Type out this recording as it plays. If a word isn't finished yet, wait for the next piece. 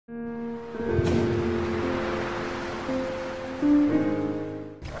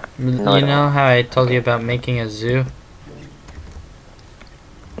No, You know how I told you about making a zoo?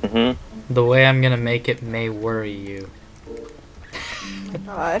 The way I'm gonna make it may worry you.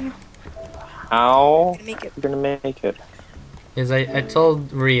 God. How Gonna make it. you gonna make it? Is I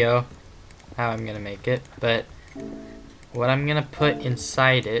told Rio how I'm gonna make it, but what I'm gonna put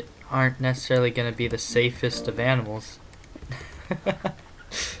inside it aren't necessarily gonna be the safest of animals.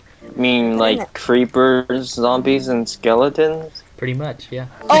 You mean like creepers, zombies, and skeletons? Pretty much, yeah.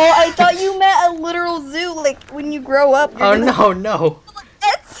 Oh, I thought you meant a literal zoo, like when you grow up. Oh no, no!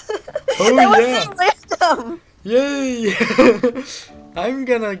 That's, Oh that was yeah! so random. Yay! I'm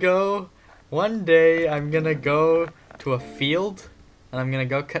gonna go, one day I'm gonna go to a field and I'm gonna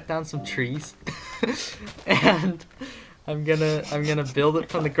go cut down some trees and I'm gonna build it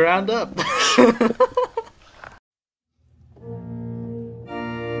from the ground up.